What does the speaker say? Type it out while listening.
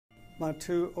My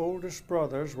two oldest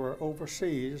brothers were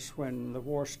overseas when the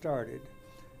war started.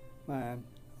 My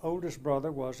oldest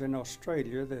brother was in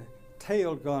Australia, the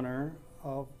tail gunner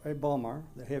of a bomber,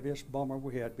 the heaviest bomber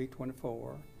we had,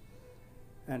 B-24.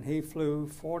 And he flew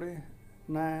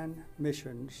 49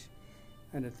 missions.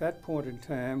 And at that point in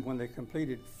time, when they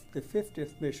completed the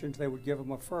 50th missions, they would give him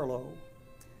a furlough.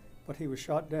 But he was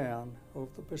shot down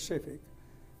over the Pacific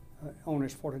on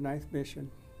his 49th mission.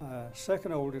 My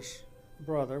second oldest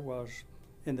brother was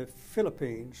in the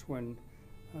Philippines when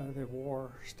the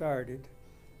war started,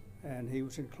 and he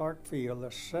was in Clark Field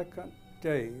the second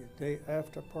day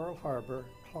after Pearl Harbor.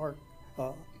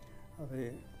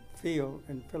 The field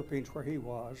in the Philippines where he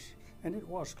was, and it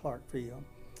was Clark Field,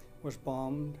 was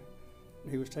bombed.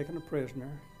 He was taken a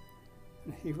prisoner,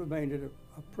 and he remained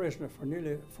a prisoner for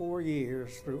nearly 4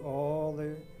 years through all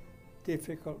the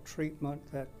difficult treatment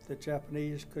that the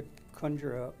Japanese could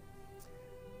conjure up.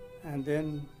 And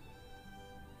then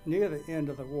near the end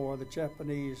of the war, the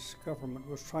Japanese government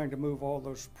was trying to move all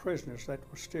those prisoners that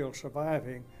were still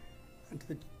surviving into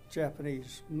the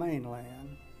Japanese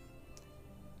mainland.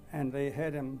 And they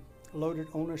had him loaded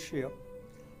on a ship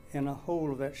in a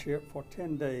hold of that ship for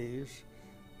 10 days.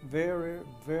 Very,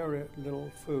 very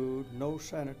little food, no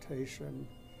sanitation,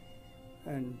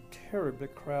 and terribly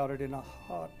crowded in a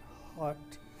hot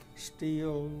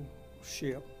steel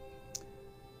ship.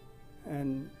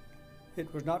 And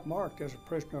it was not marked as a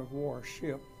prisoner of war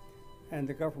ship, and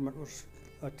the government was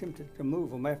attempting to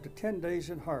move him after 10 days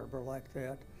in harbor like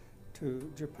that to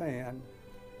Japan.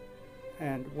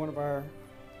 And one of our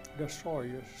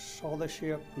destroyers saw the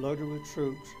ship loaded with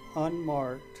troops,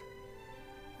 unmarked,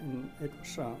 and it was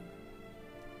sunk.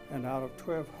 And out of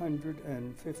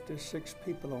 1,256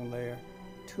 people on there,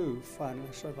 2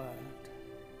 finally survived.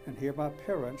 And here my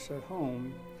parents at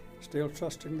home, still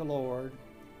trusting the Lord,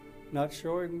 not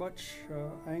showing much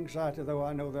anxiety, though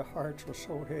I know their hearts were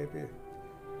so heavy.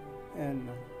 And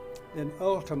then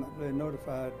ultimately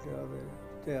notified the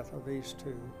death of these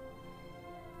 2.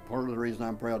 Part of the reason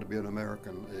I'm proud to be an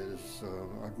American is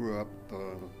I grew up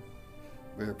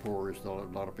very poor, as a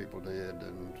lot of people did,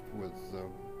 and with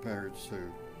parents who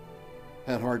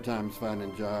had hard times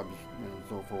finding jobs and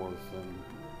so forth.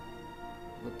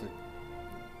 But the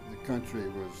country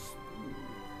was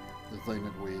the thing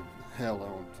that we held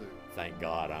on to. Thank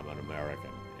God I'm an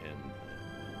American, and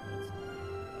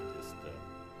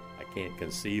I can't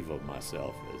conceive of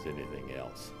myself as anything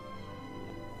else.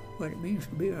 What it means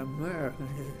to be an American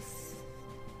is,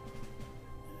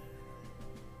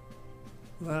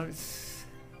 well, it's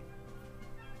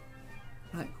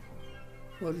like,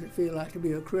 what does it feel like to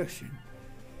be a Christian?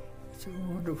 It's a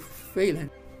wonderful feeling.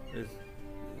 It's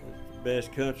the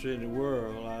best country in the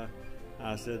world.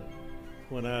 I said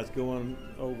when I was going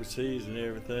overseas and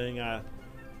everything, I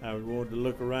wanted to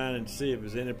look around and see if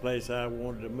there's any place I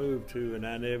wanted to move to, and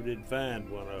I never did find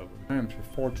one of them. I'm so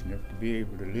fortunate to be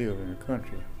able to live in a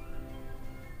country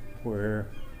where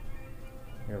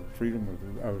you have freedom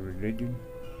of religion.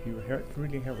 You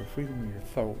really have a freedom of your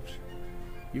thoughts.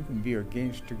 You can be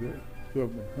against the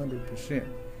government 100%,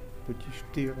 but you're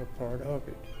still a part of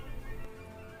it.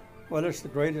 Well, it's the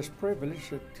greatest privilege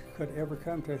that could ever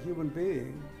come to a human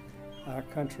being. Our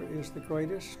country is the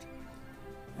greatest,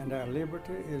 and our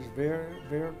liberty is very,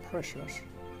 very precious.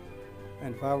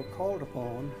 And if I were called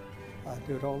upon, I'd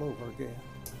do it all over again.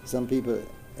 Some people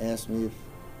ask me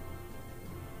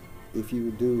if you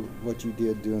would do what you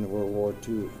did during World War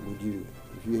II,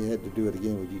 if you had to do it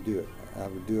again, would you do it? I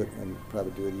would do it, and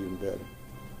probably do it even better.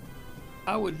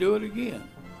 I would do it again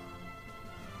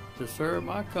to serve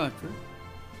my country,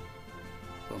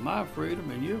 for my freedom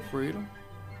and your freedom,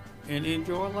 and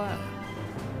enjoy life.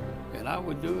 And I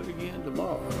would do it again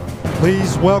tomorrow.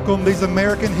 Please welcome these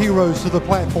American heroes to the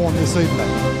platform this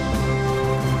evening.